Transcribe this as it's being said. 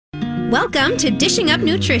Welcome to Dishing Up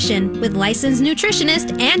Nutrition with licensed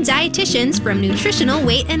nutritionists and dietitians from Nutritional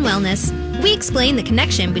Weight and Wellness. We explain the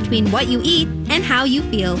connection between what you eat and how you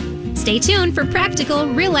feel. Stay tuned for practical,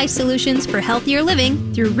 real-life solutions for healthier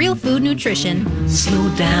living through real food nutrition.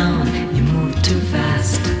 Slow down, you move too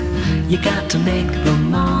fast. You got to make the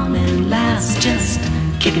morning last. Just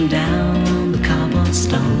kicking down the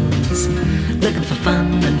cobblestones, looking for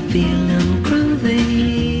fun and feeling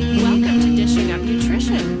groovy. Welcome to Dishing Up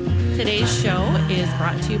Nutrition. Today's show is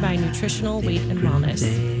brought to you by Nutritional Weight and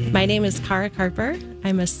Wellness. My name is Cara Carper.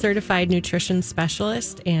 I'm a certified nutrition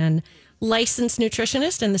specialist and licensed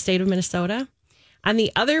nutritionist in the state of Minnesota. On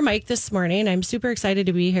the other mic this morning, I'm super excited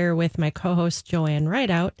to be here with my co-host Joanne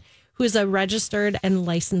Rideout, who is a registered and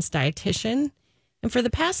licensed dietitian. And for the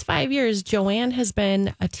past 5 years, Joanne has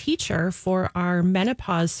been a teacher for our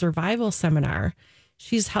menopause survival seminar.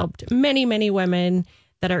 She's helped many, many women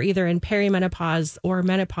that are either in perimenopause or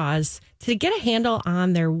menopause to get a handle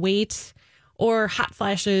on their weight or hot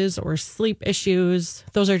flashes or sleep issues.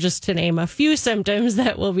 Those are just to name a few symptoms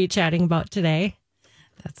that we'll be chatting about today.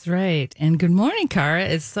 That's right. And good morning, Cara.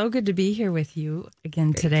 It's so good to be here with you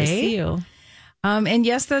again today. Great to see you. And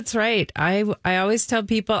yes, that's right. I always tell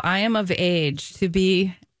people I am of age to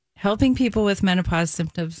be helping people with menopause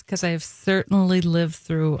symptoms because I have certainly lived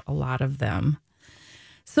through a lot of them.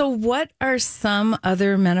 So what are some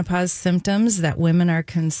other menopause symptoms that women are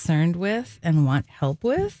concerned with and want help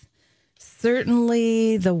with?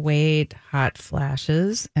 Certainly the weight, hot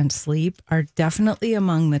flashes, and sleep are definitely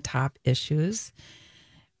among the top issues.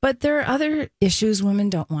 But there are other issues women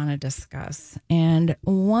don't want to discuss. And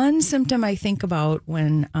one symptom I think about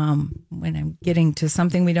when I'm getting to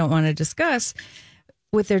something we don't want to discuss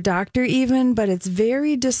with their doctor even, but it's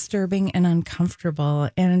very disturbing and uncomfortable.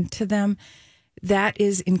 And to them, that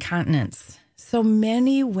is incontinence. So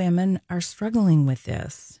many women are struggling with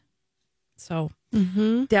this. So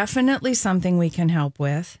definitely something we can help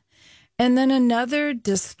with. And then another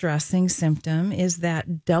distressing symptom is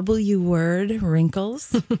that W word,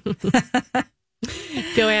 wrinkles.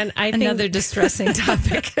 Joanne, I think Another distressing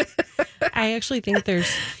topic. I actually think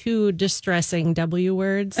there's two distressing W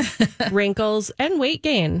words, wrinkles and weight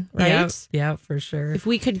gain, right? Yeah, for sure. If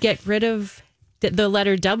we could get rid of the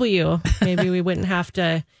letter W, maybe we wouldn't have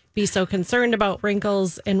to be so concerned about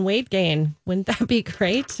wrinkles and weight gain. Wouldn't that be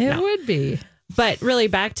great? It would be. But really,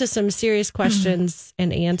 back to some serious questions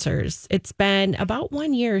and answers. It's been about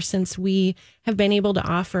 1 year since we have been able to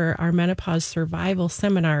offer our menopause survival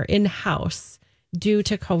seminar in-house due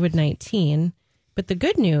to COVID-19. But the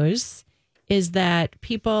good news is that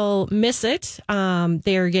people miss it.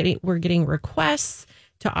 We're getting requests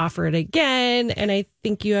to offer it again. And I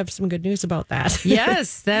think you have some good news about that.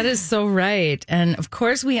 Yes, that is so right. And of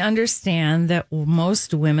course, we understand that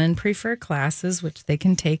most women prefer classes, which they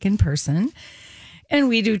can take in person. And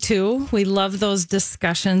we do too. We love those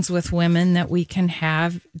discussions with women that we can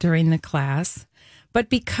have during the class. But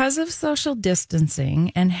because of social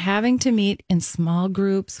distancing and having to meet in small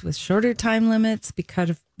groups with shorter time limits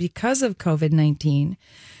because of COVID-19,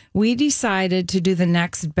 we decided to do the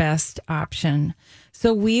next best option.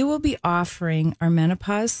 So we will be offering our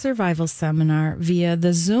menopause survival seminar via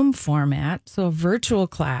the Zoom format, so a virtual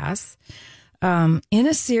class, in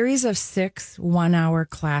a series of 6 one-hour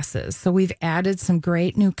classes. So we've added some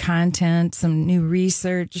great new content, some new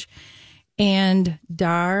research, and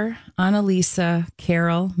Dar, Annalisa,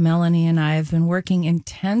 Carol, Melanie, and I have been working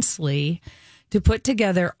intensely to put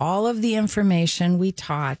together all of the information we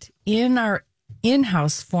taught in our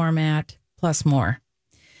in-house format plus more.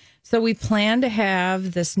 So we plan to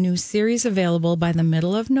have this new series available by the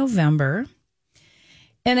middle of November.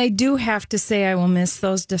 And I do have to say I will miss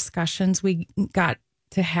those discussions we got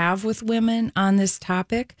to have with women on this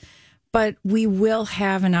topic, but we will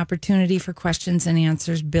have an opportunity for questions and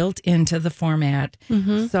answers built into the format.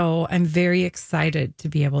 So I'm very excited to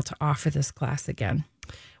be able to offer this class again.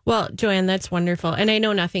 Well, Joanne, that's wonderful. And I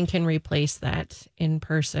know nothing can replace that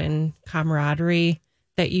in-person camaraderie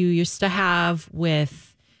that you used to have with,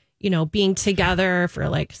 being together for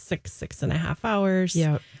like 6.5 hours.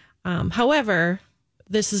 Yeah. However,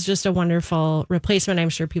 this is just a wonderful replacement. I'm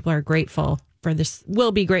sure people are grateful for this,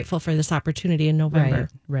 will be grateful for this opportunity in November.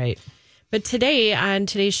 Right. But today, on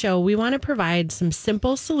today's show, we want to provide some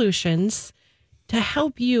simple solutions to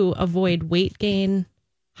help you avoid weight gain,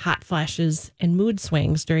 hot flashes, and mood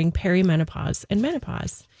swings during perimenopause and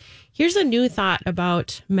menopause. Here's a new thought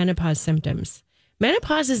about menopause symptoms.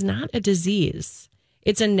 Menopause is not a disease.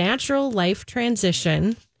 It's a natural life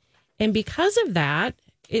transition. And because of that,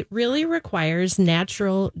 it really requires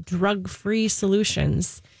natural drug-free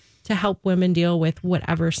solutions to help women deal with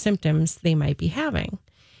whatever symptoms they might be having.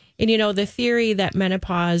 And, the theory that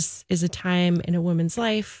menopause is a time in a woman's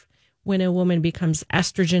life when a woman becomes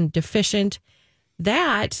estrogen deficient,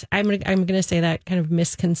 that I'm going to say that kind of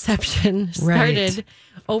misconception started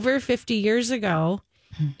over 50 years ago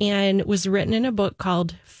and was written in a book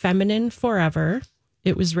called Feminine Forever.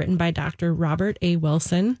 It was written by Dr. Robert A.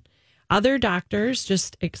 Wilson. Other doctors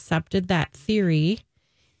just accepted that theory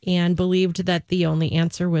and believed that the only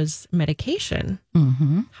answer was medication.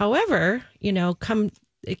 However,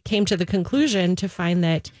 it came to the conclusion to find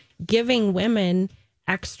that giving women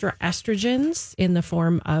extra estrogens in the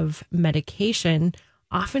form of medication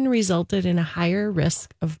often resulted in a higher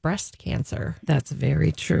risk of breast cancer. That's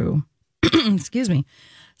very true. Excuse me.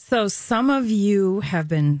 So some of you have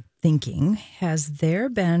been thinking, has there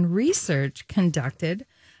been research conducted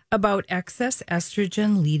about excess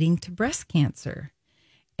estrogen leading to breast cancer?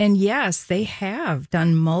 And yes, they have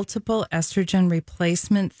done multiple estrogen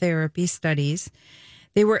replacement therapy studies.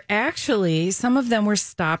 They were actually, some of them were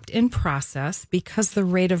stopped in process because the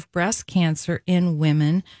rate of breast cancer in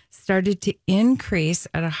women started to increase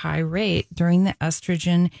at a high rate during the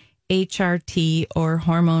estrogen HRT or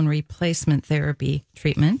hormone replacement therapy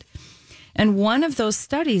treatment. And one of those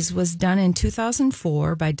studies was done in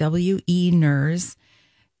 2004 by W.E. Nurse,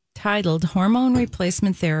 titled Hormone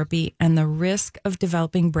Replacement Therapy and the Risk of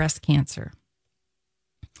Developing Breast Cancer.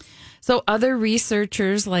 So other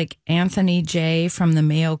researchers like Anthony J. from the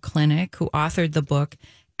Mayo Clinic, who authored the book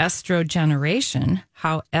Estrogeneration,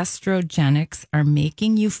 How Estrogenics Are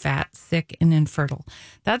Making You Fat, Sick, and Infertile.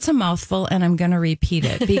 That's a mouthful, and I'm going to repeat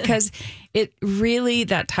it because it really,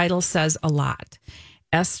 that title says a lot.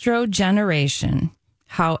 Estrogeneration,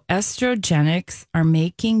 How Estrogenics Are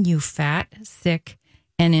Making You Fat, Sick,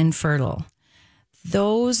 and Infertile.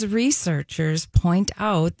 Those researchers point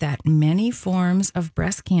out that many forms of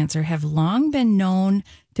breast cancer have long been known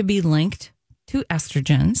to be linked to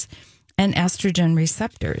estrogens and estrogen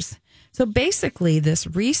receptors. So basically, this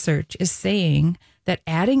research is saying that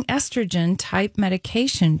adding estrogen type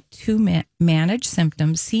medication to manage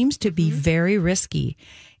symptoms seems to be very risky.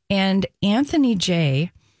 And Anthony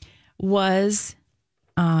J. was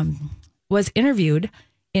interviewed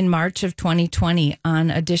in March of 2020 on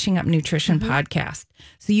a Dishing Up Nutrition podcast.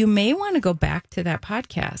 So you may want to go back to that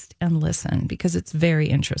podcast and listen because it's very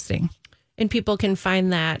interesting. And people can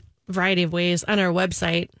find that variety of ways on our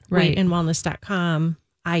website, Right. weightandwellness.com,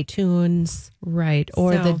 iTunes. Right.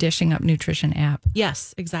 Or So- the Dishing Up Nutrition app.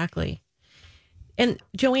 Yes, exactly. And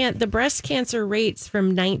Joanne, the breast cancer rates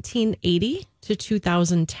from 1980 to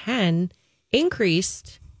 2010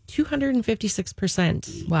 increased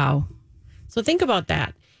 256%. Wow. So think about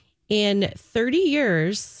that. In 30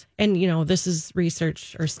 years, and this is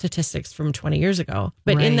research or statistics from 20 years ago,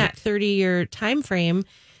 but in Right. that 30-year time frame,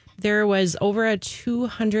 there was over a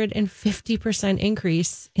 250%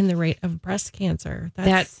 increase in the rate of breast cancer.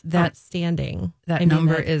 That's outstanding. That I mean,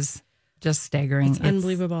 number is just staggering. it's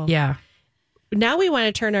unbelievable. Yeah. Now we want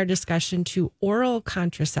to turn our discussion to oral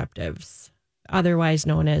contraceptives, otherwise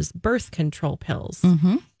known as birth control pills,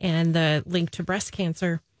 and the link to breast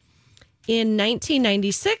cancer. In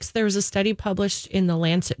 1996, there was a study published in the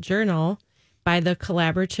Lancet Journal by the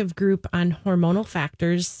Collaborative Group on Hormonal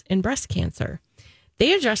Factors in Breast Cancer.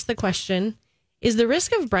 They addressed the question, is the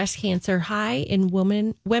risk of breast cancer high in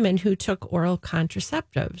women who took oral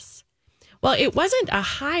contraceptives? Well, it wasn't a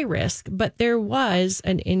high risk, but there was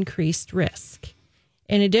an increased risk.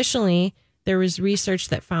 And additionally, there was research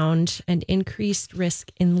that found an increased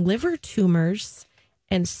risk in liver tumors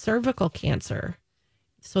and cervical cancer.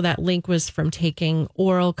 So that link was from taking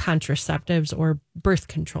oral contraceptives or birth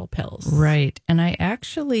control pills. Right. And I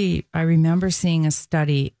remember seeing a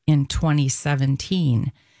study in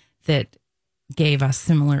 2017 that gave us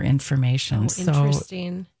similar information. Oh,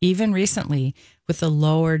 interesting. So even recently with the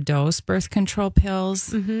lower dose birth control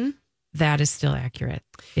pills, that is still accurate.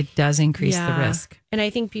 It does increase the risk. And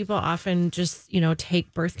I think people often just,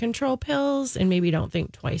 take birth control pills and maybe don't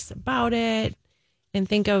think twice about it. And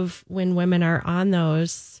think of when women are on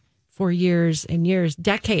those for years and years,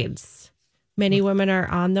 decades. Many women are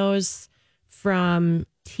on those from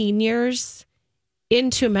teen years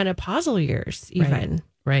into menopausal years, even.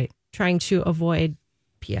 Right. Trying to avoid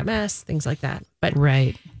PMS, things like that. But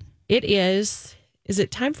Right. it is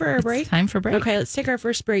it time for our break? Time for break. Okay, let's take our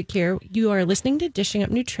first break here. You are listening to Dishing Up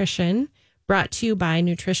Nutrition, brought to you by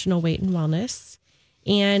Nutritional Weight and Wellness.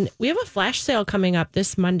 And we have a flash sale coming up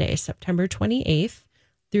this Monday, September 28th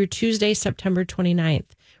through Tuesday, September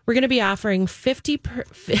 29th. We're going to be offering 50.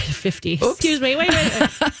 Excuse me, wait.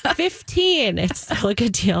 15. It's still a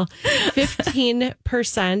good deal.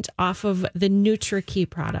 15% off of the NutriKey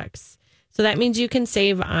products. So that means you can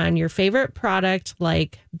save on your favorite product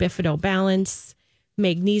like Bifido Balance,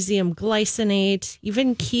 magnesium glycinate,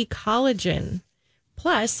 even Key Collagen,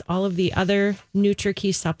 plus all of the other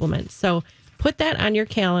NutriKey supplements. So put that on your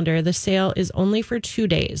calendar. The sale is only for 2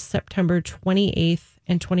 days, September 28th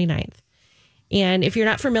and 29th. And if you're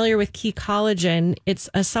not familiar with Key Collagen, it's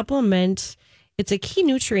a supplement. It's a key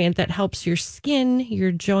nutrient that helps your skin,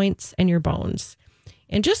 your joints, and your bones.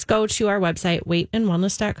 And just go to our website,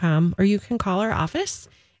 weightandwellness.com, or you can call our office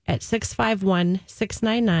at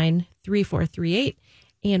 651-699-3438,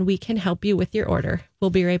 and we can help you with your order. We'll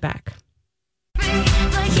be right back.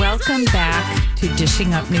 Welcome back to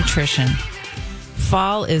Dishing Up Nutrition.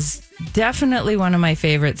 Fall is definitely one of my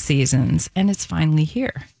favorite seasons, and it's finally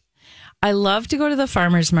here. I love to go to the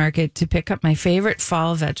farmer's market to pick up my favorite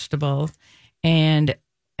fall vegetable, and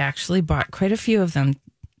actually bought quite a few of them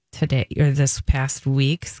today or this past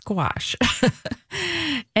week, squash.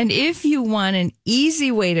 And if you want an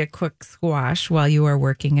easy way to cook squash while you are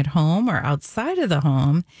working at home or outside of the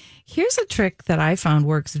home, here's a trick that I found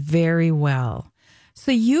works very well.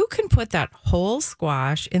 So you can put that whole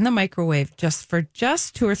squash in the microwave for 2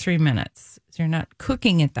 or 3 minutes. So you're not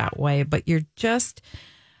cooking it that way, but you're just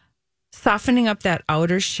softening up that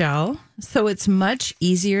outer shell. So it's much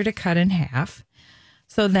easier to cut in half.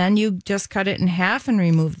 So then you just cut it in half and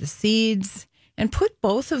remove the seeds and put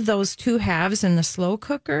both of those 2 halves in the slow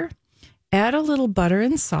cooker. Add a little butter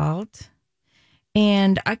and salt.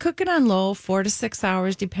 And I cook it on low 4 to 6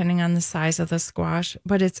 hours, depending on the size of the squash,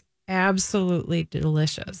 but it's absolutely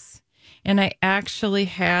delicious. And I actually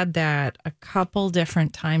had that a couple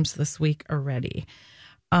different times this week already.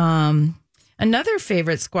 Another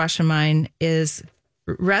favorite squash of mine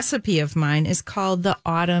recipe of mine is called the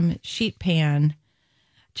Autumn Sheet Pan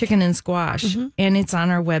Chicken and Squash, and it's on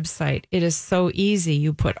our website. It is so easy.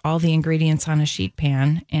 You put all the ingredients on a sheet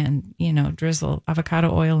pan and, drizzle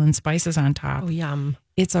avocado oil and spices on top. Oh, yum.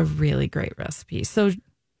 It's a really great recipe. So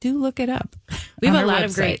do look it up. We have a lot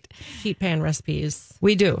of great sheet pan recipes.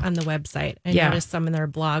 We do. On the website. I noticed some in their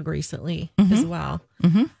blog recently as well.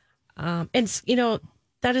 And,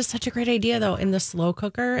 that is such a great idea, though, in the slow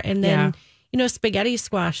cooker. And then, spaghetti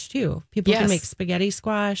squash, too. People can make spaghetti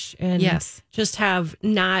squash and just have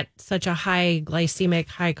not such a high glycemic,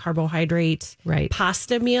 high carbohydrate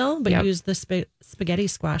pasta meal, but use the spaghetti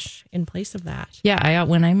squash in place of that. Yeah,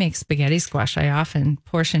 when I make spaghetti squash, I often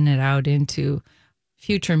portion it out into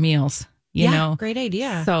future meals, you know. Great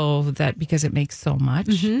idea. So that because it makes so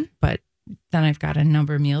much, but then I've got a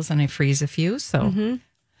number of meals and I freeze a few. So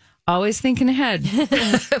always thinking ahead.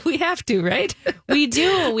 We have to, right? We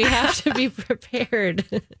do. We have to be prepared.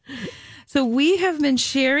 So we have been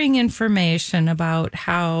sharing information about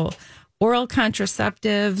how oral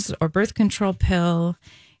contraceptives or birth control pill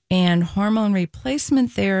and hormone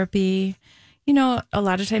replacement therapy, a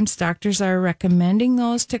lot of times doctors are recommending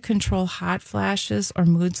those to control hot flashes or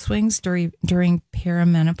mood swings during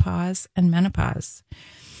perimenopause and menopause.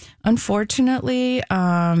 Unfortunately,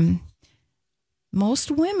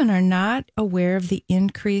 most women are not aware of the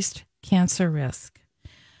increased cancer risk.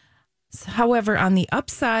 However, on the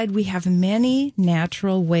upside, we have many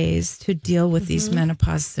natural ways to deal with these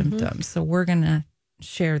menopause symptoms. So we're going to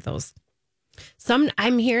share those.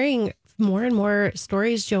 I'm hearing more and more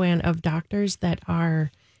stories, Joanne, of doctors that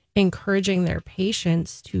are encouraging their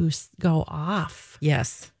patients to go off.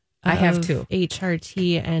 Yes, I have too.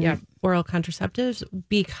 HRT and oral contraceptives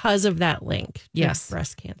because of that link to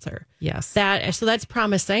breast cancer. Yes. So that's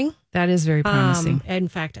promising. That is very promising. In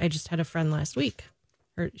fact, I just had a friend last week.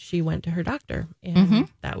 She went to her doctor and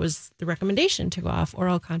that was the recommendation to go off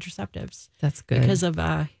oral contraceptives. That's good. Because of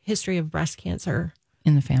a history of breast cancer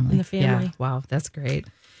in the family. Yeah. Wow, that's great.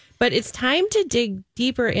 But it's time to dig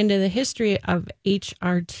deeper into the history of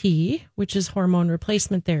HRT, which is hormone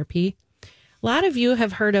replacement therapy. A lot of you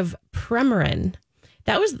have heard of Premarin.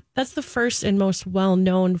 That's the first and most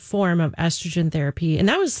well-known form of estrogen therapy, and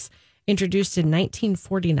that was introduced in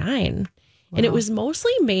 1949. Wow. And it was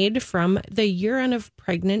mostly made from the urine of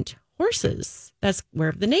pregnant horses. That's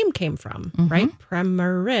where the name came from, right?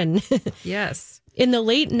 Premarin. Yes. In the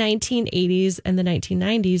late 1980s and the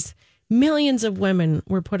 1990s, millions of women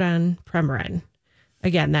were put on Premarin.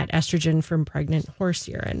 Again, that estrogen from pregnant horse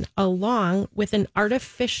urine, along with an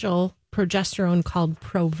artificial progesterone called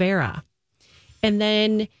Provera. And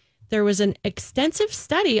then there was an extensive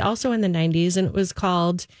study also in the 90s, and it was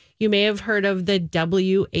called, you may have heard of the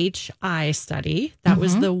WHI study. That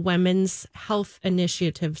was the Women's Health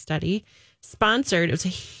Initiative study. It was a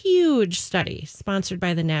huge study sponsored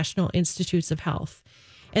by the National Institutes of Health.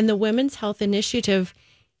 And the Women's Health Initiative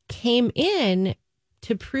came in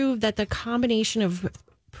to prove that the combination of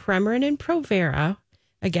Premarin and Provera,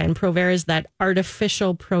 again, Provera is that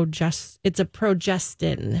artificial it's a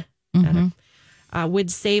progestin,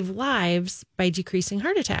 would save lives by decreasing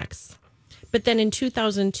heart attacks. But then in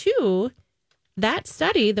 2002, that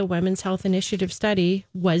study, the Women's Health Initiative study,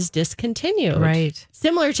 was discontinued. Right.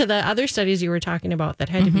 Similar to the other studies you were talking about that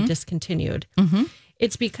had to be discontinued.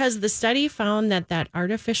 It's because the study found that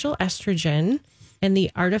artificial estrogen and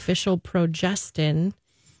the artificial progestin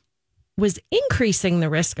was increasing the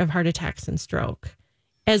risk of heart attacks and stroke,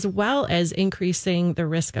 as well as increasing the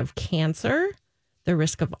risk of cancer, the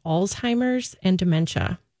risk of Alzheimer's, and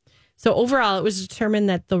dementia. So overall, it was determined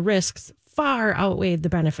that the risks far outweighed the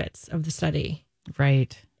benefits of the study.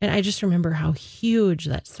 Right. And I just remember how huge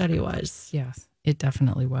that study was. Yes, it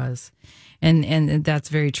definitely was. And that's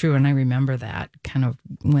very true. And I remember that kind of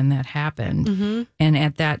when that happened. And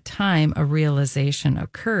at that time, a realization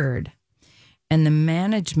occurred. And the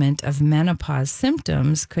management of menopause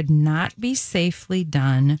symptoms could not be safely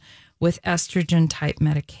done with estrogen type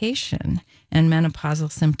medication. And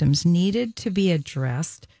menopausal symptoms needed to be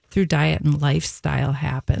addressed through diet and lifestyle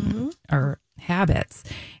habits.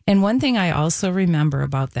 And one thing I also remember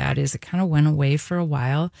about that is it kind of went away for a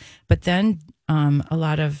while, but then a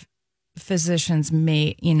lot of physicians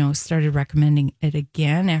started recommending it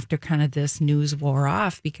again after kind of this news wore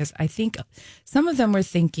off, because I think some of them were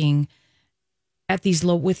thinking at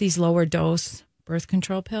with these lower dose birth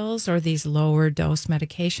control pills or these lower dose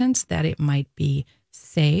medications that it might be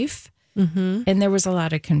safe. And there was a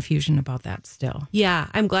lot of confusion about that still. Yeah,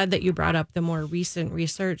 I'm glad that you brought up the more recent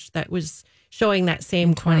research that was showing that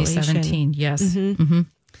same correlation. 2017, yes.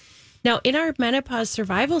 Now, in our menopause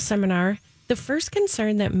survival seminar, the first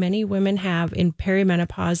concern that many women have in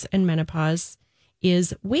perimenopause and menopause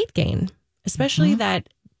is weight gain, especially that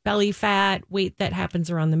belly fat, weight that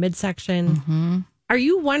happens around the midsection. Are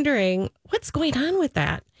you wondering what's going on with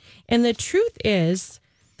that? And the truth is,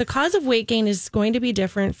 the cause of weight gain is going to be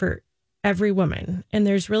different for every woman. And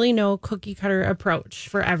there's really no cookie cutter approach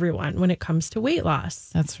for everyone when it comes to weight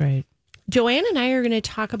loss. That's right. Joanne and I are going to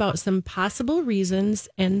talk about some possible reasons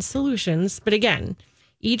and solutions. But again,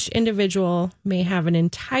 each individual may have an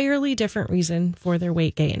entirely different reason for their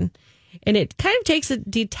weight gain. And it kind of takes a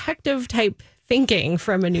detective type thinking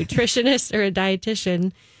from a nutritionist or a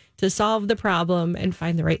dietitian to solve the problem and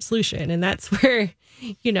find the right solution. And that's where,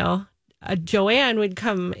 a Joanne would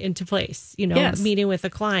come into place, meeting with a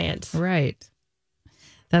client. Right.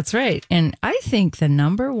 That's right. And I think the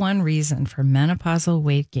number one reason for menopausal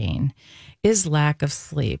weight gain is lack of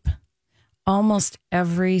sleep. Almost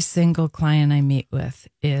every single client I meet with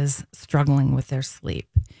is struggling with their sleep.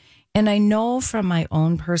 And I know from my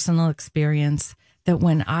own personal experience that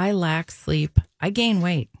when I lack sleep, I gain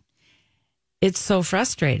weight. It's so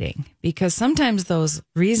frustrating because sometimes those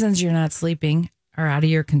reasons you're not sleeping are out of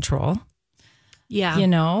your control.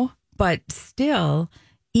 Yeah. But still,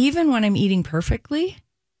 even when I'm eating perfectly,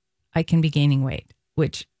 I can be gaining weight,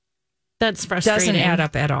 which that's frustrating. Doesn't add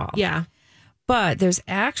up at all. Yeah. But there's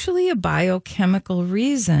actually a biochemical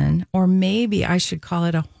reason, or maybe I should call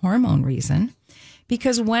it a hormone reason,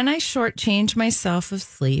 because when I shortchange myself of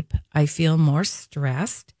sleep, I feel more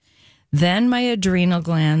stressed. Then my adrenal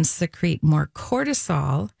glands secrete more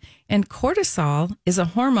cortisol, and cortisol is a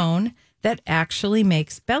hormone that actually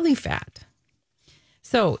makes belly fat.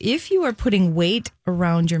 So if you are putting weight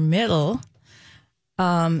around your middle,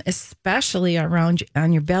 especially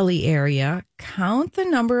on your belly area, count the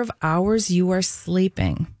number of hours you are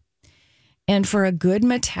sleeping. And for a good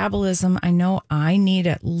metabolism, I know I need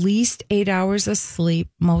at least 8 hours of sleep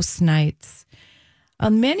most nights.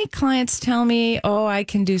 Many clients tell me, I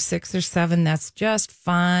can do 6 or 7. That's just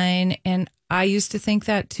fine. And I used to think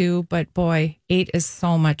that too, but boy, 8 is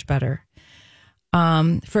so much better.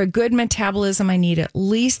 For a good metabolism, I need at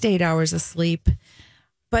least 8 hours of sleep.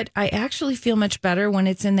 But I actually feel much better when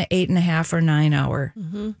it's in the 8.5 or 9 hour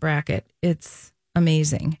bracket. It's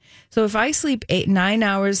amazing. So if I sleep 8-9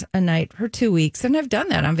 hours a night for 2 weeks, and I've done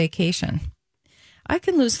that on vacation, I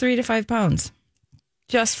can lose 3 to 5 pounds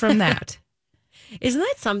just from that. Isn't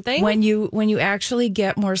that something? When you actually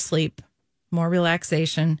get more sleep, more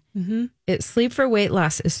relaxation, sleep for weight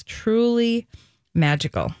loss is truly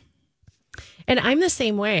magical. And I'm the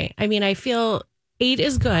same way. I mean, I feel 8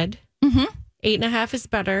 is good. 8.5 is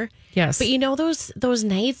better. Yes. But those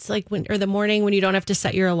nights, or the morning when you don't have to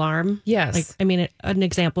set your alarm. Yes. An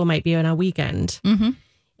example might be on a weekend.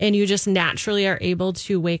 And you just naturally are able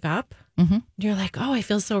to wake up. You're like, I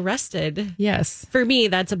feel so rested. Yes. For me,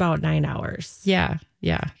 that's about 9 hours. Yeah.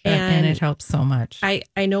 And it helps so much.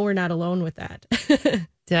 I know we're not alone with that.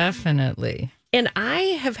 Definitely. And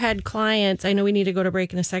I have had clients, I know we need to go to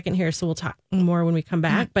break in a second here, so we'll talk more when we come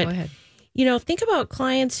back. But, Go ahead. Think about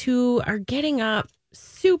clients who are getting up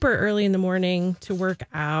super early in the morning to work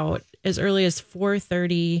out as early as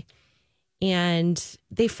 4:30. And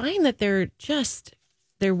they find that they're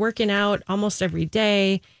working out almost every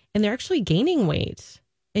day, and they're actually gaining weight,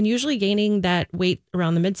 and usually gaining that weight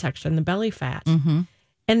around the midsection, the belly fat. Mm-hmm.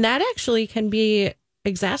 And that actually can be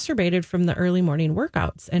exacerbated from the early morning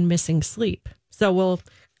workouts and missing sleep. So we'll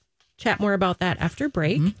chat more about that after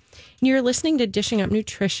break. Mm-hmm. You're listening to Dishing Up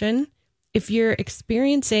Nutrition. If you're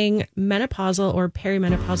experiencing menopausal or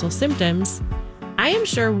perimenopausal symptoms, I am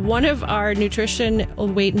sure one of our nutrition,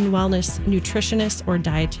 weight, and wellness nutritionists or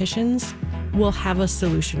dietitians will have a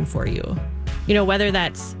solution for you. Whether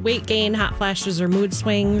that's weight gain, hot flashes, or mood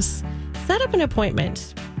swings, set up an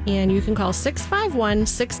appointment, and you can call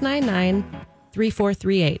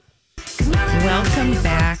 651-699-3438. Welcome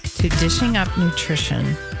back to Dishing Up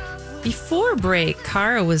Nutrition. Before break,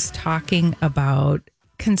 Cara was talking about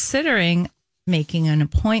considering making an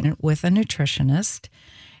appointment with a nutritionist,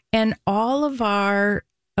 and all of our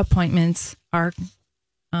appointments are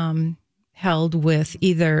held with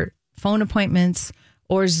either phone appointments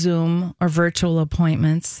or Zoom or virtual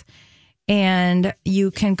appointments. And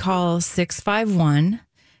you can call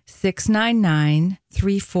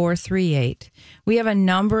 651-699-3438. We have a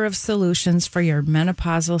number of solutions for your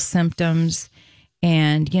menopausal symptoms,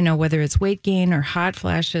 and, whether it's weight gain or hot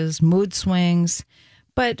flashes, mood swings,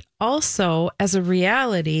 but also as a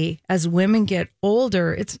reality, as women get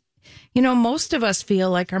older, it's, most of us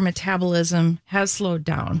feel like our metabolism has slowed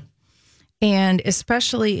down. And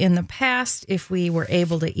especially in the past, if we were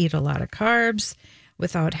able to eat a lot of carbs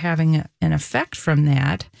without having an effect from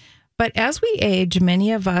that. But as we age,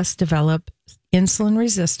 many of us develop insulin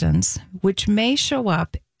resistance, which may show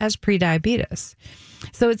up as prediabetes.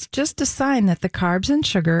 So it's just a sign that the carbs and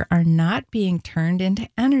sugar are not being turned into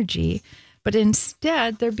energy, but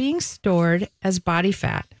instead they're being stored as body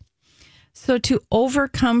fat. So to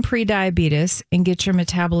overcome prediabetes and get your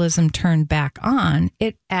metabolism turned back on,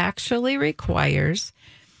 it actually requires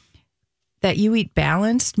that you eat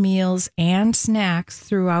balanced meals and snacks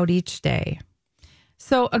throughout each day.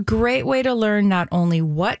 So a great way to learn not only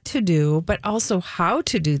what to do, but also how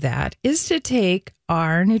to do that is to take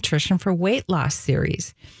our Nutrition for Weight Loss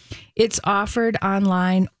series. It's offered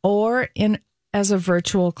online or as a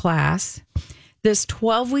virtual class. This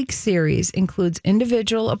 12-week series includes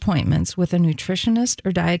individual appointments with a nutritionist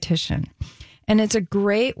or dietitian. And it's a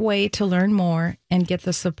great way to learn more and get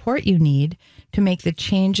the support you need to make the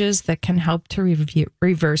changes that can help to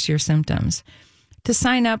reverse your symptoms. To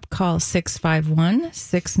sign up, call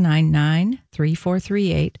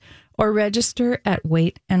 651-699-3438 or register at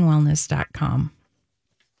weightandwellness.com.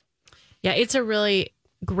 Yeah, it's a really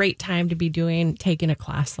great time to be taking a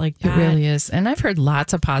class like that. It really is. And I've heard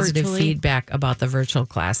lots of positive Virtually. feedback about the virtual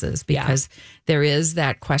classes because there is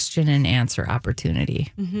that question and answer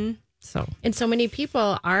opportunity. Mm-hmm. And so many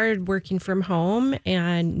people are working from home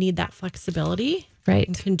and need that flexibility. Right.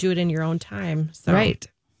 And can do it in your own time. So. Right.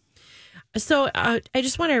 So I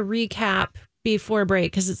just want to recap before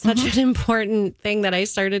break because it's such an important thing that I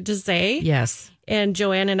started to say. Yes. And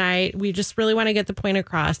Joanne and I, we just really want to get the point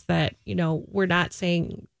across that, we're not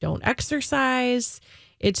saying don't exercise.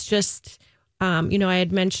 It's just, I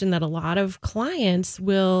had mentioned that a lot of clients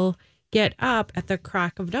will get up at the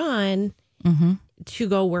crack of dawn to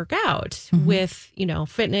go work out with,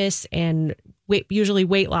 fitness and usually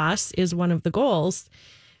weight loss is one of the goals,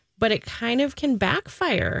 but it kind of can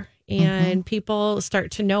backfire. And people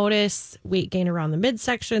start to notice weight gain around the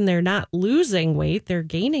midsection. They're not losing weight, they're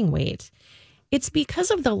gaining weight. It's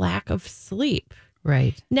because of the lack of sleep.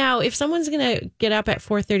 Right. Now, if someone's going to get up at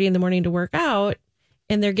 4:30 in the morning to work out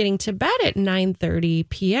and they're getting to bed at 9:30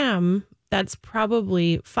 p.m., that's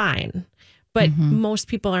probably fine. But most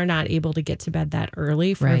people are not able to get to bed that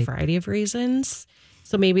early for a variety of reasons.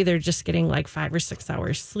 So maybe they're just getting like 5 or 6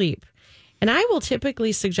 hours sleep. And I will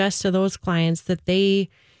typically suggest to those clients that they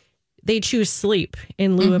choose sleep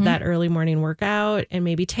in lieu of that early morning workout and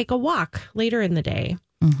maybe take a walk later in the day.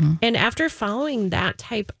 And after following that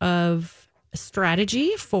type of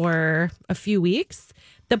strategy for a few weeks,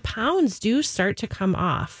 the pounds do start to come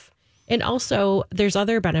off. And also there's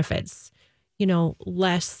other benefits,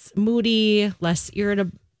 less moody, less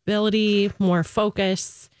irritability, more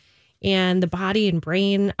focus, and the body and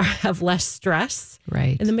brain have less stress.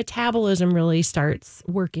 Right. And the metabolism really starts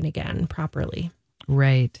working again properly.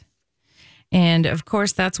 Right. And of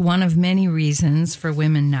course, that's one of many reasons for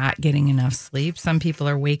women not getting enough sleep. Some people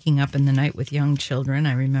are waking up in the night with young children.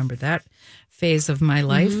 I remember that phase of my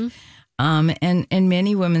life. And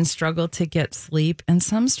many women struggle to get sleep, and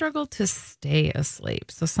some struggle to stay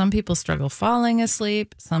asleep. So some people struggle falling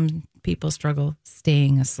asleep. Some people struggle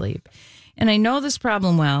staying asleep. And I know this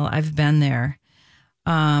problem well. I've been there.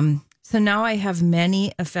 So now I have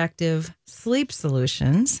many effective sleep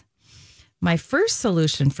solutions. My first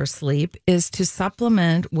solution for sleep is to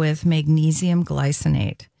supplement with magnesium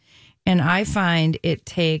glycinate. And I find it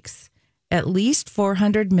takes at least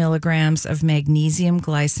 400 milligrams of magnesium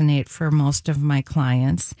glycinate for most of my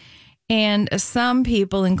clients. And some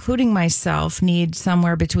people, including myself, need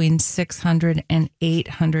somewhere between 600 and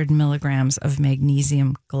 800 milligrams of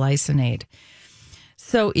magnesium glycinate.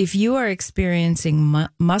 So if you are experiencing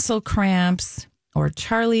muscle cramps or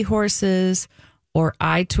Charlie horses or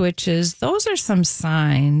eye twitches, those are some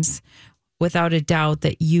signs, without a doubt,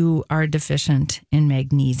 that you are deficient in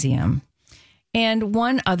magnesium. And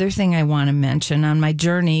one other thing I want to mention, on my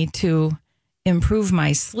journey to improve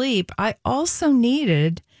my sleep, I also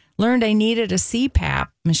learned I needed a CPAP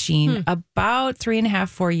machine about 3.5,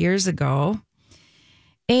 4 years ago.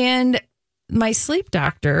 And my sleep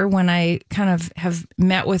doctor, when I kind of have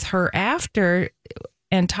met with her after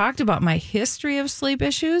and talked about my history of sleep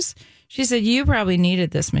issues, she said, you probably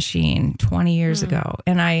needed this machine 20 years ago.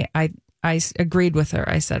 And I agreed with her.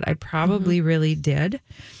 I said, I probably really did.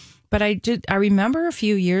 But I remember a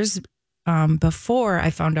few years before I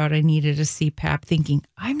found out I needed a CPAP, thinking,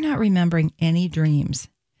 I'm not remembering any dreams.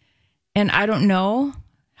 And I don't know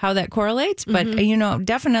how that correlates, but,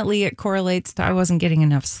 definitely it correlates to I wasn't getting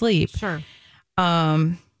enough sleep. Sure.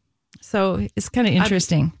 So it's kind of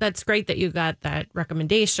interesting. That's great that you got that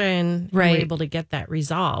recommendation. Right. And were able to get that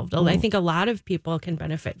resolved. I think a lot of people can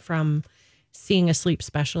benefit from seeing a sleep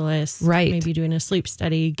specialist, right? Maybe doing a sleep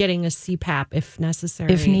study, getting a CPAP if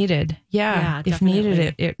necessary. If needed. Yeah, if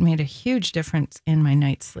needed, it made a huge difference in my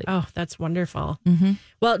night's sleep. Oh, that's wonderful. Mm-hmm.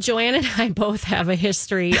 Well, Joanne and I both have a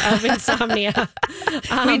history of insomnia.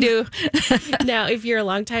 We do. Now, if you're a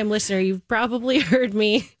longtime listener, you've probably heard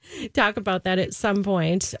me talk about that at some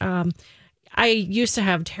point. I used to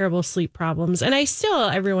have terrible sleep problems, and I still,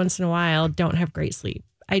 every once in a while, don't have great sleep.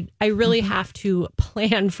 I really have to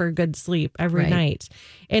plan for good sleep every night.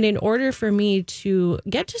 And in order for me to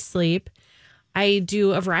get to sleep, I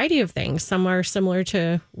do a variety of things. Some are similar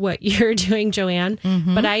to what you're doing, Joanne,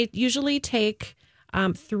 but I usually take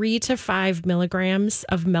 3 to 5 milligrams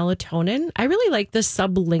of melatonin. I really like the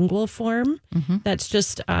sublingual form. That's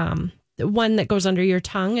just the one that goes under your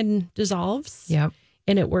tongue and dissolves. Yep.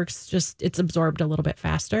 And it works it's absorbed a little bit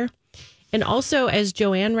faster. And also, as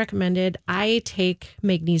Joanne recommended, I take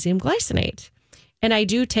magnesium glycinate, and I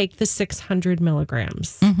do take the 600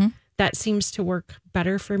 milligrams. That seems to work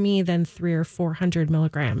better for me than 300 or 400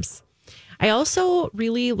 milligrams. I also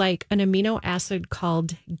really like an amino acid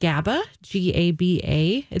called GABA,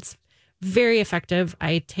 GABA. It's very effective.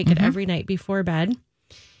 I take it every night before bed.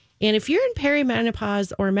 And if you're in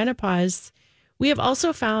perimenopause or menopause, we have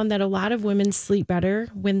also found that a lot of women sleep better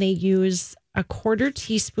when they use a 1/4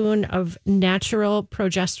 teaspoon of natural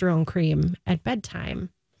progesterone cream at bedtime.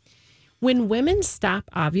 When women stop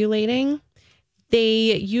ovulating,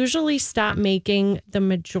 they usually stop making the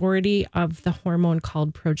majority of the hormone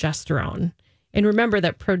called progesterone. And remember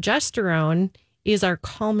that progesterone is our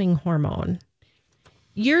calming hormone.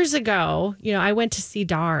 Years ago, I went to see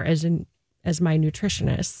Dar as my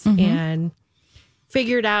nutritionist and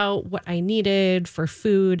figured out what I needed for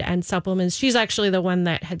food and supplements. She's actually the one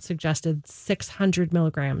that had suggested 600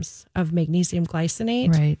 milligrams of magnesium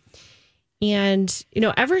glycinate. Right. And,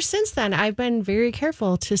 ever since then, I've been very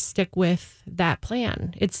careful to stick with that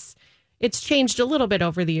plan. It's changed a little bit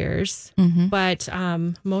over the years, but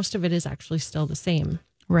most of it is actually still the same.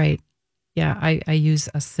 Right. Yeah, I use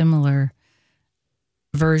a similar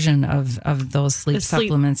version of those sleep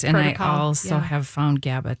supplements, and protocol. I also have found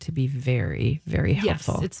GABA to be very, very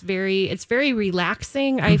helpful. Yes, it's very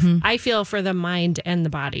relaxing. I feel for the mind and the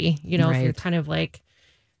body. If you're kind of like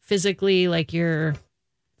physically like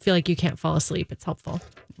feel like you can't fall asleep, it's helpful.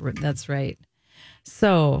 That's right.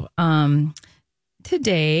 So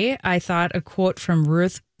today I thought a quote from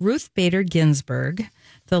Ruth Bader Ginsburg,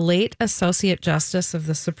 the late Associate Justice of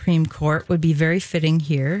the Supreme Court, would be very fitting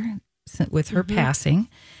here with her passing.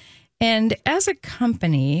 And as a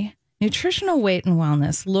company, Nutritional Weight and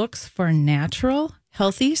Wellness looks for natural,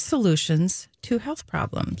 healthy solutions to health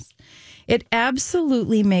problems. It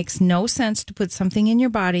absolutely makes no sense to put something in your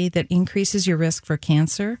body that increases your risk for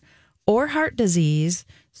cancer or heart disease,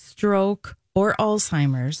 stroke, or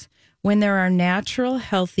Alzheimer's when there are natural,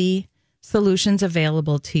 healthy solutions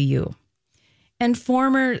available to you. And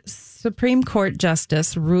former Supreme Court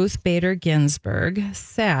Justice Ruth Bader Ginsburg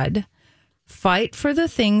said, Fight for the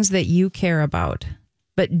things that you care about,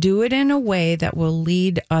 but do it in a way that will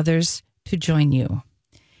lead others to join you.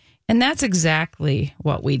 And that's exactly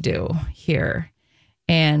what we do here.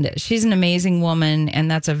 And she's an amazing woman,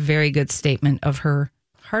 and that's a very good statement of her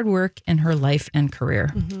hard work in her life and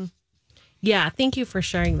career. Mm-hmm. Yeah, thank you for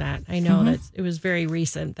sharing that. I know that it was very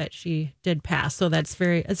recent that she did pass, so that's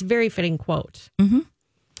a very fitting quote. Mm-hmm.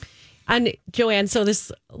 And Joanne, so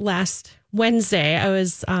this last Wednesday, I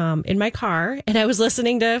was in my car and I was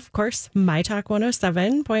listening to, of course, My Talk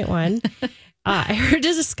 107.1. I heard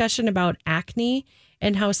a discussion about acne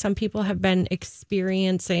and how some people have been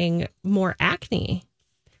experiencing more acne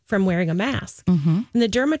from wearing a mask. Mm-hmm. And the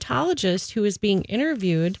dermatologist who was being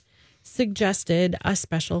interviewed suggested a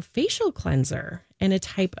special facial cleanser and a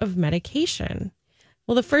type of medication.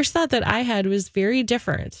 Well, the first thought that I had was very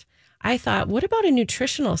different. I thought, what about a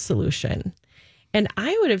nutritional solution? And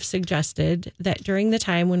I would have suggested that during the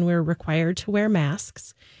time when we're required to wear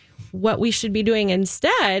masks, what we should be doing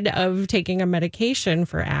instead of taking a medication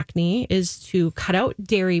for acne is to cut out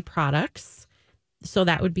dairy products. So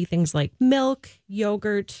that would be things like milk,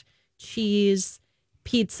 yogurt, cheese,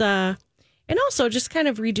 pizza, and also just kind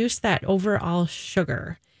of reduce that overall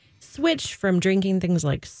sugar. Switch from drinking things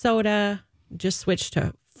like soda, just switch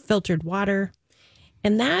to filtered water.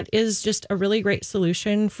 And that is just a really great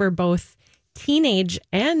solution for both teenage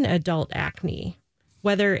and adult acne,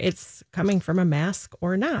 whether it's coming from a mask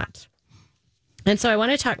or not. And so I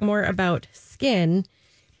want to talk more about skin,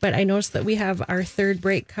 but I noticed that we have our third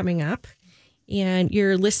break coming up, and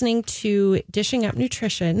you're listening to Dishing Up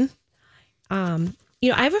Nutrition. I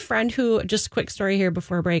have a friend who, just a quick story here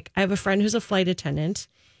before break, I have a friend who's a flight attendant,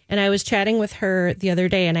 and I was chatting with her the other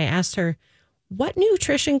day, and I asked her, what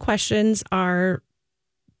nutrition questions are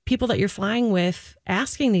people that you're flying with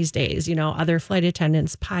asking these days, other flight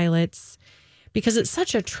attendants, pilots, because it's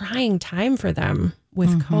such a trying time for them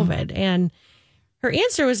with COVID. And her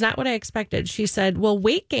answer was not what I expected. She said, well,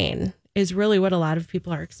 weight gain is really what a lot of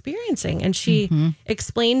people are experiencing. And she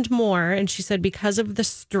explained more. And she said, because of the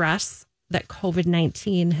stress that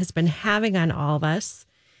COVID-19 has been having on all of us,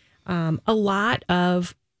 a lot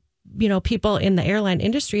of, people in the airline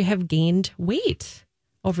industry have gained weight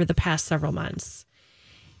over the past several months.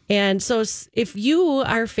 And so if you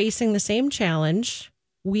are facing the same challenge,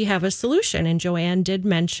 we have a solution. And Joanne did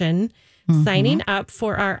mention signing up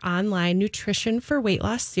for our online Nutrition for Weight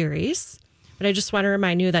Loss series. But I just want to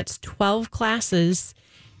remind you that's 12 classes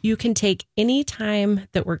you can take any time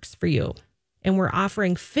that works for you. And we're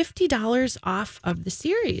offering $50 off of the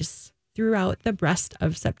series throughout the rest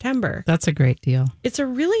of September. That's a great deal. It's a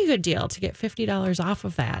really good deal to get $50 off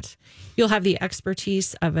of that. You'll have the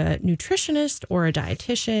expertise of a nutritionist or a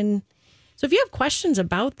dietitian. So if you have questions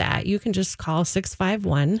about that, you can just call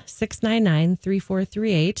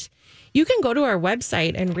 651-699-3438. You can go to our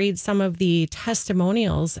website and read some of the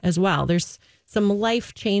testimonials as well. There's some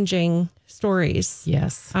life-changing stories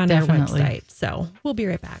on definitely. our website. So we'll be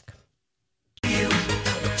right back.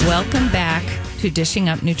 Welcome back to Dishing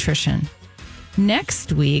Up Nutrition.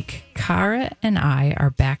 Next week, Cara and I are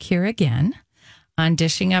back here again on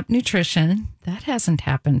Dishing Up Nutrition. That hasn't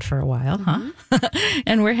happened for a while, huh?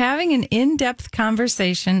 And we're having an in-depth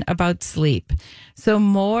conversation about sleep. So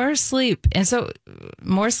more sleep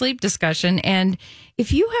discussion. And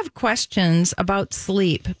if you have questions about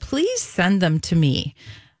sleep, please send them to me.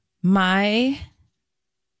 My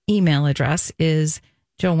email address is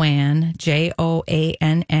Joanne,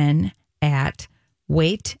 Joann, at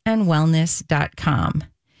weightandwellness.com.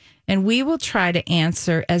 And we will try to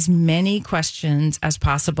answer as many questions as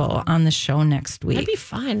possible on the show next week. That'd be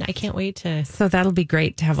fun. I can't wait to. So that'll be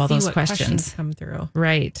great to have all those questions come through.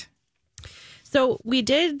 Right. So we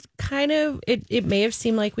did kind of, it may have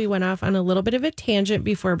seemed like we went off on a little bit of a tangent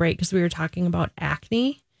before break because we were talking about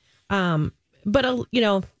acne. But,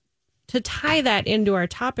 to tie that into our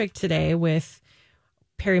topic today with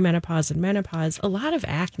perimenopause and menopause, a lot of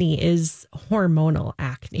acne is hormonal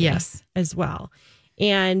acne as well.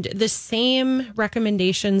 And the same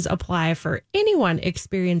recommendations apply for anyone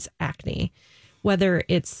experiencing acne, whether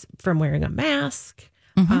it's from wearing a mask,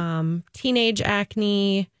 teenage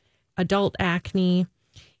acne, adult acne.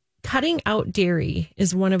 Cutting out dairy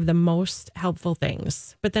is one of the most helpful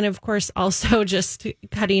things. But then, of course, also just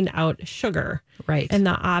cutting out sugar. Right. And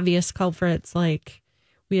the obvious culprits like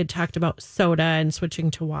we had talked about soda and switching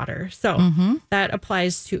to water. So that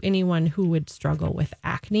applies to anyone who would struggle with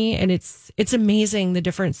acne. And it's amazing the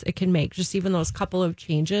difference it can make, just even those couple of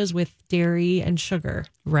changes with dairy and sugar.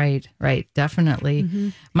 Right.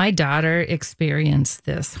 Definitely. My daughter experienced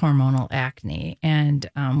this hormonal acne, and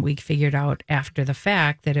we figured out after the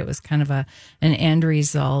fact that it was kind of an end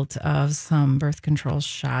result of some birth control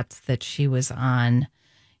shots that she was on,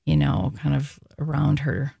 kind of around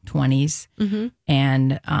her 20s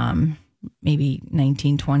and maybe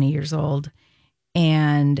 19, 20 years old.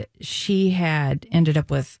 And she had ended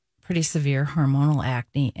up with pretty severe hormonal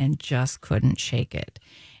acne and just couldn't shake it.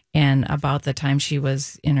 And about the time she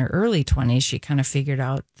was in her early 20s, she kind of figured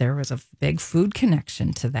out there was a big food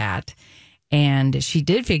connection to that. And she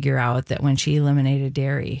did figure out that when she eliminated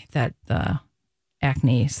dairy, that the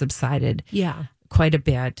acne subsided. Yeah. Quite a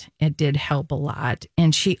bit. It did help a lot.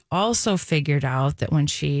 And she also figured out that when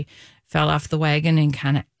she fell off the wagon and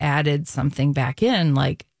kind of added something back in,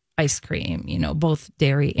 like ice cream, both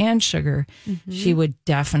dairy and sugar, she would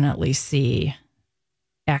definitely see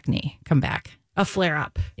acne come back. A flare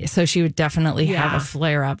up. So she would definitely have a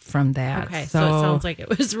flare up from that. Okay. So it sounds like it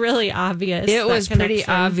was really obvious. It was pretty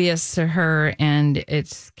connection. obvious to her. And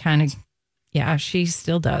it's kind of, she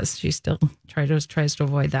still does. She still tries to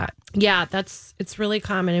avoid that. Yeah, it's really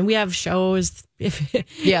common. And we have shows, if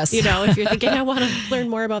yes, if you're thinking, I want to learn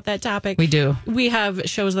more about that topic. We do. We have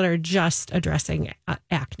shows that are just addressing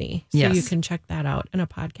acne. So you can check that out in a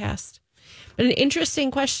podcast. But an interesting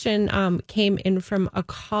question came in from a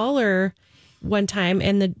caller one time.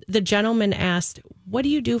 And the gentleman asked, what do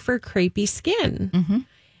you do for crepey skin?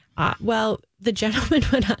 Well, the gentleman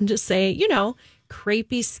went on to say,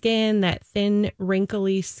 crepey skin, that thin,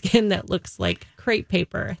 wrinkly skin that looks like crepe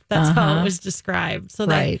paper. That's how it was described. So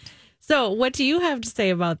So what do you have to say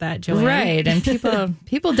about that, Joanne? Right. And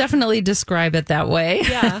people definitely describe it that way.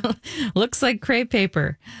 Yeah. Looks like crepe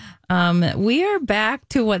paper. We are back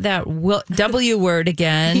to what that W word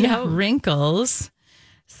again, wrinkles.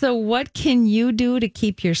 So what can you do to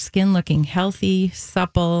keep your skin looking healthy,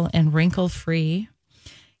 supple, and wrinkle-free?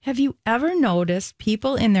 Have you ever noticed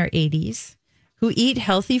people in their 80s who eat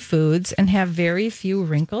healthy foods and have very few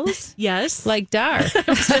wrinkles? Yes. Like Dar. I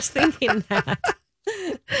was just thinking that.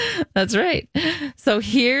 That's right. So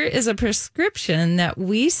here is a prescription that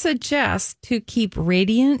we suggest to keep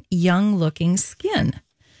radiant, young-looking skin.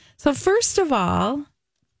 So first of all,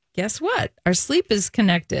 guess what? Our sleep is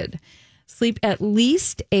connected. Sleep at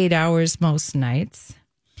least 8 hours most nights.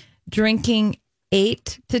 Drinking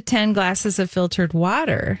 8 to 10 glasses of filtered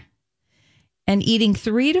water. And eating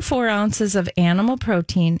 3 to 4 ounces of animal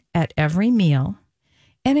protein at every meal.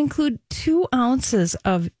 And include 2 ounces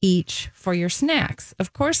of each for your snacks.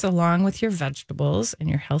 Of course, along with your vegetables and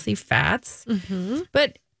your healthy fats.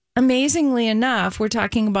 But amazingly enough, we're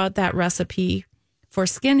talking about that recipe for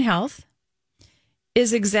skin health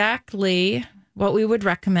is exactly what we would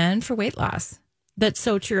recommend for weight loss. That's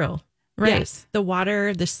so true. Right. Yes. The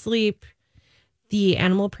water, the sleep, the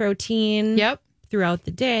animal protein. Yep. Throughout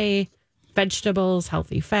the day, vegetables,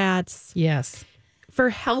 healthy fats. Yes. For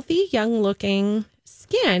healthy, young-looking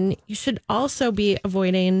skin, you should also be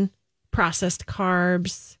avoiding processed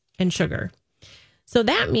carbs and sugar. So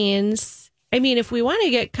that means, if we want to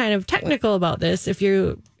get kind of technical about this, if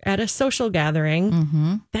you're at a social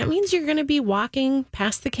gathering, that means you're going to be walking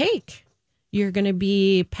past the cake. You're going to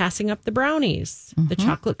be passing up the brownies, the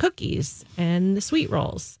chocolate cookies, and the sweet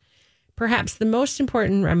rolls. Perhaps the most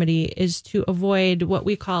important remedy is to avoid what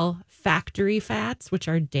we call factory fats, which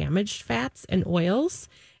are damaged fats and oils.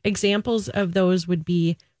 Examples of those would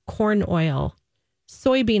be corn oil,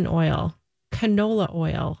 soybean oil, canola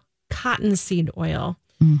oil, cottonseed oil.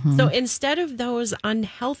 So instead of those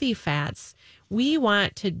unhealthy fats, we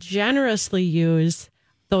want to generously use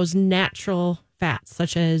those natural fats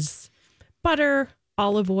such as butter,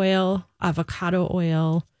 olive oil, avocado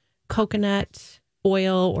oil, coconut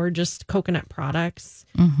oil, or just coconut products,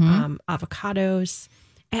 avocados,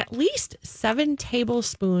 at least 7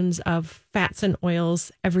 tablespoons of fats and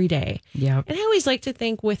oils every day. Yep. And I always like to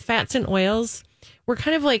think with fats and oils, we're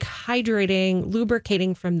kind of like hydrating,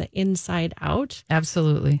 lubricating from the inside out.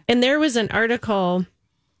 Absolutely. And there was an article,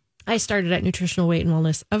 I started at Nutritional Weight and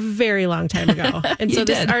Wellness a very long time ago. And so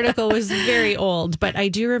this article was very old, but I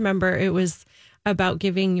do remember it was about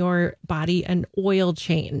giving your body an oil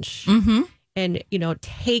change and,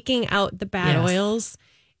 taking out the bad oils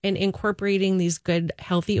and incorporating these good,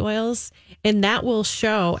 healthy oils. And that will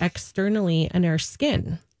show externally in our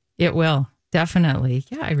skin. It will. Definitely.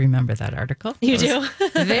 Yeah, I remember that article. You do?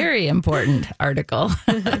 Very important article.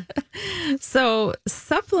 So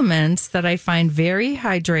supplements that I find very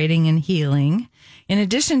hydrating and healing In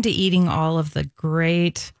addition to eating all of the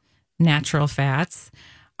great natural fats,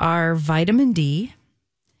 are vitamin D,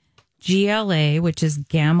 GLA, which is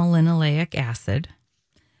gamma-linoleic acid,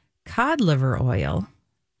 cod liver oil,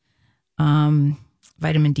 vitamin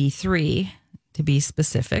D3 to be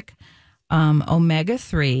specific,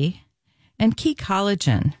 omega-3, and key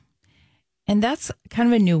collagen. And that's kind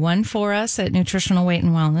of a new one for us at Nutritional Weight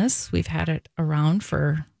and Wellness. We've had it around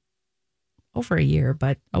for over a year,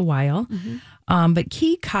 but a while. But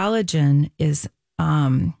key collagen is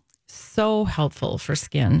so helpful for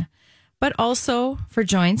skin, but also for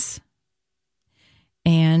joints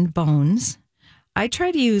and bones. I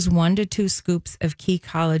try to use 1 to 2 scoops of key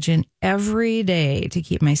collagen every day to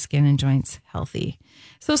keep my skin and joints healthy.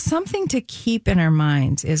 So something to keep in our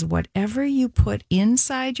minds is whatever you put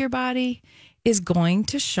inside your body is going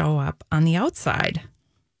to show up on the outside.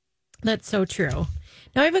 That's so true.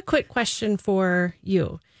 Now I have a quick question for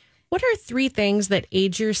you. What are 3 things that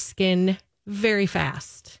age your skin very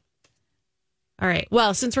fast? All right.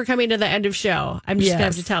 Well, since we're coming to the end of show, I'm just going to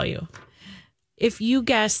have to tell you. If you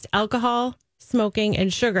guessed alcohol, smoking,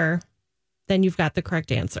 and sugar, then you've got the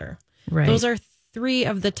correct answer. Right. Those are 3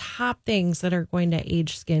 of the top things that are going to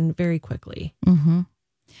age skin very quickly. Mm-hmm.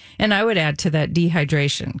 And I would add to that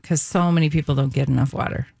dehydration, because so many people don't get enough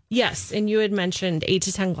water. Yes. And you had mentioned 8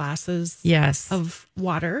 to 10 glasses of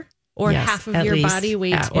water, or half of your body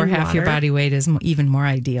weight. Or half your body weight is even more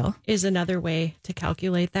ideal. Is another way to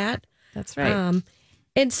calculate that. That's right.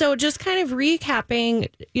 And so just kind of recapping,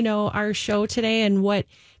 our show today and what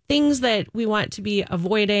things that we want to be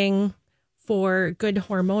avoiding for good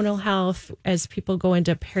hormonal health as people go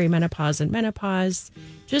into perimenopause and menopause.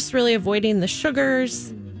 Just really avoiding the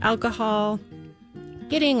sugars, alcohol,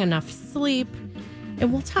 getting enough sleep.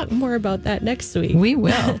 And we'll talk more about that next week. We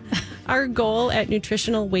will. Our goal at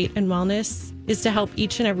Nutritional Weight and Wellness is to help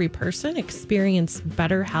each and every person experience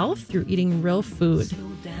better health through eating real food.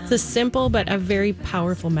 It's a simple but a very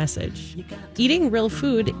powerful message. Eating real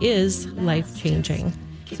food is life-changing.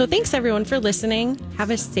 So thanks everyone for listening. Have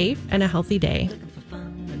a safe and a healthy day.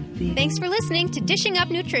 Thanks for listening to Dishing Up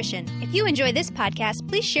Nutrition. If you enjoy this podcast,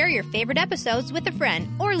 please share your favorite episodes with a friend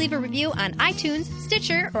or leave a review on iTunes,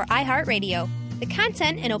 Stitcher, or iHeartRadio. The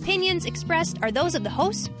content and opinions expressed are those of the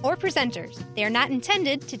hosts or presenters. They are not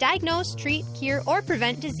intended to diagnose, treat, cure, or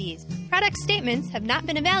prevent disease. Product statements have not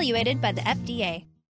been evaluated by the FDA.